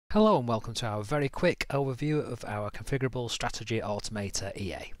Hello and welcome to our very quick overview of our Configurable Strategy Automator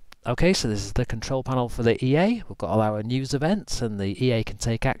EA. Okay, so this is the control panel for the EA. We've got all our news events and the EA can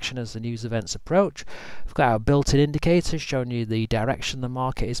take action as the news events approach. We've got our built-in indicators showing you the direction the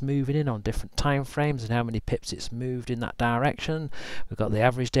market is moving in on different time frames and how many pips it's moved in that direction. We've got the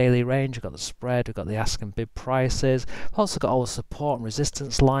average daily range, we've got the spread, we've got the ask and bid prices. We've also got all the support and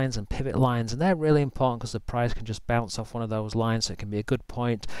resistance lines and pivot lines, and they're really important because the price can just bounce off one of those lines, so it can be a good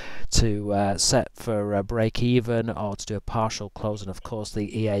point to set for a break even or to do a partial close, and of course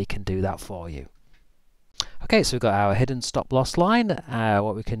the EA can do that for you. Okay, so we've got our hidden stop loss line.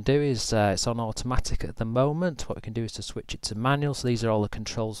 What we can do is, it's on automatic at the moment. What we can do is to switch it to manual. So these are all the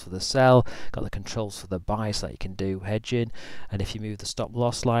controls for the sell, got the controls for the buy so that you can do hedging. And if you move the stop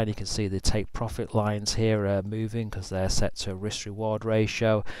loss line, you can see the take profit lines here are moving because they're set to a risk reward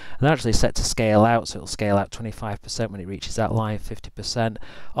ratio. And they're actually set to scale out, so it'll scale out 25% when it reaches that line, 50%.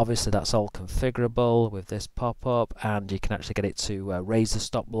 Obviously that's all configurable with this pop-up, and you can actually get it to raise the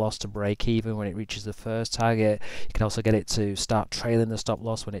stop loss to break even when it reaches the first target. You can also get it to start trailing the stop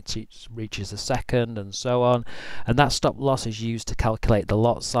loss when it reaches the second, and so on. And that stop loss is used to calculate the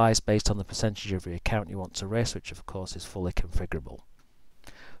lot size based on the percentage of your account you want to risk, which of course is fully configurable.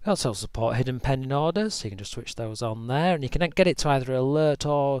 We also support hidden pending orders, so you can just switch those on there, and you can get it to either alert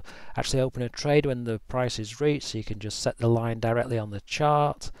or actually open a trade when the price is reached, so you can just set the line directly on the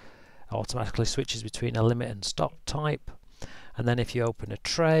chart. It automatically switches between a limit and stop type. And then if you open a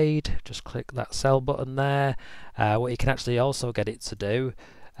trade, just click that sell button there. What you can actually also get it to do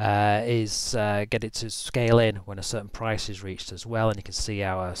is get it to scale in when a certain price is reached as well, and you can see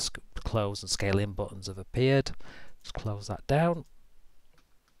our close and scale in buttons have appeared. Just close that down.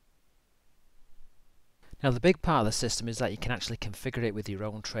 Now the big part of the system is that you can actually configure it with your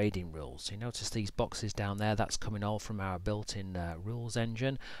own trading rules. So you notice these boxes down there, that's coming all from our built-in rules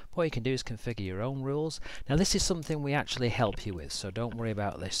engine. What you can do is configure your own rules. Now this is something we actually help you with, so don't worry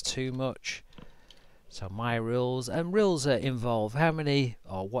about this too much. So my rules, and rules involve how many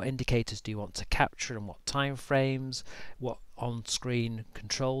or what indicators do you want to capture and what time frames, what on-screen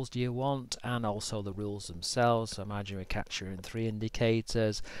controls do you want, and also the rules themselves. So imagine we're capturing 3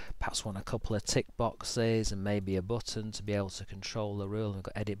 indicators, perhaps want a couple of tick boxes and maybe a button to be able to control the rule. We've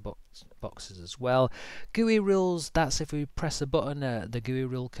got edit boxes as well. GUI rules, that's if we press a button, the GUI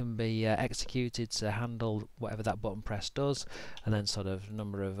rule can be executed to handle whatever that button press does, and then sort of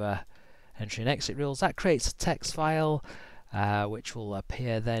number of entry and exit rules. That creates a text file which will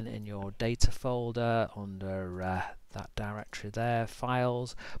appear then in your data folder under that directory there,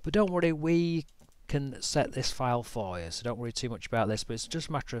 files. But don't worry, we can set this file for you, so don't worry too much about this, but it's just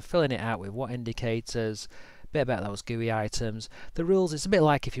a matter of filling it out with what indicators, a bit about those GUI items. The rules, it's a bit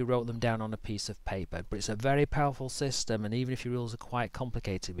like if you wrote them down on a piece of paper, but it's a very powerful system, and even if your rules are quite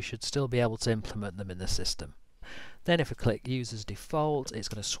complicated, we should still be able to implement them in the system. Then if we click use as default, it's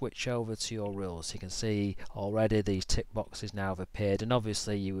going to switch over to your rules. So you can see already these tick boxes now have appeared, and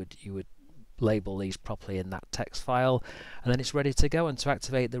obviously you would label these properly in that text file, and then it's ready to go. And to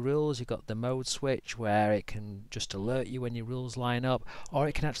activate the rules, you've got the mode switch where it can just alert you when your rules line up, or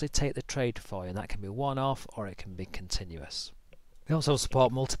it can actually take the trade for you, and that can be one-off or it can be continuous. We also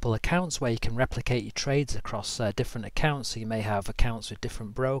support multiple accounts where you can replicate your trades across different accounts. So you may have accounts with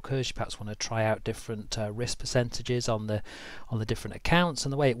different brokers. You perhaps want to try out different risk percentages on the different accounts.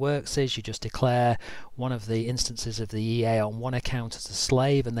 And the way it works is you just declare one of the instances of the EA on one account as a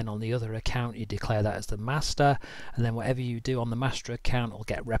slave, and then on the other account you declare that as the master. And then whatever you do on the master account will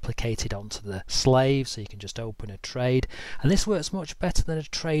get replicated onto the slave. So you can just open a trade. And this works much better than a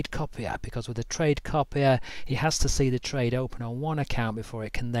trade copier, because with a trade copier it has to see the trade open on one account before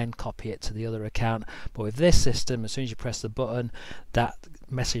it can then copy it to the other account. But with this system, as soon as you press the button, that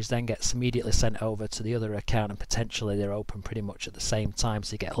message then gets immediately sent over to the other account, and potentially they're open pretty much at the same time,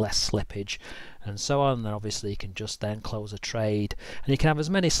 so you get less slippage and so on. And obviously you can just then close a trade, and you can have as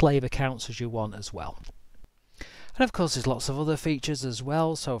many slave accounts as you want as well. And of course there's lots of other features as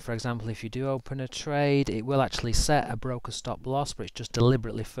well. So for example, if you do open a trade, it will actually set a broker stop loss, but it's just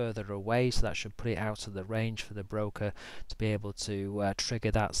deliberately further away, so that should put it out of the range for the broker to be able to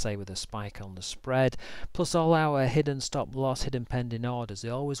trigger that, say with a spike on the spread. Plus all our hidden stop loss, hidden pending orders, they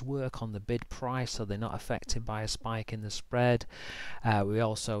always work on the bid price, so they're not affected by a spike in the spread. We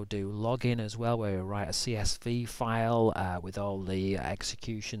also do login as well, where we write a CSV file with all the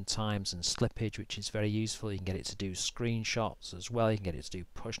execution times and slippage, which is very useful. You can get it to do screenshots as well. You can get it to do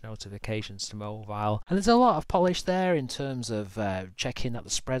push notifications to mobile, and there's a lot of polish there in terms of checking that the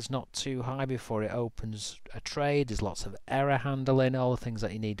spread's not too high before it opens a trade. There's lots of error handling, all the things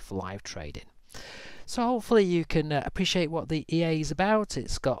that you need for live trading. So hopefully you can appreciate what the EA is about.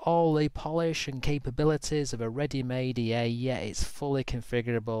 It's got all the polish and capabilities of a ready-made EA, yet it's fully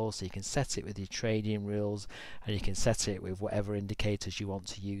configurable, so you can set it with your trading rules and you can set it with whatever indicators you want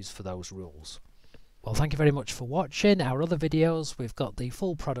to use for those rules. Well, thank you very much for watching our other videos. We've got the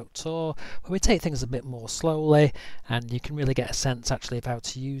full product tour where we take things a bit more slowly and you can really get a sense actually of how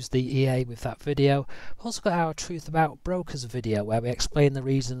to use the EA with that video. We've also got our Truth About Brokers video where we explain the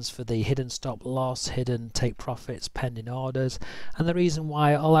reasons for the hidden stop loss, hidden take profits, pending orders, and the reason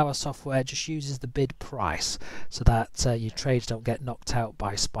why all our software just uses the bid price so that your trades don't get knocked out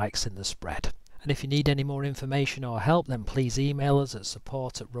by spikes in the spread. And if you need any more information or help, then please email us at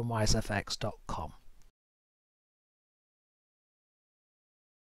support@runwiseFX.com.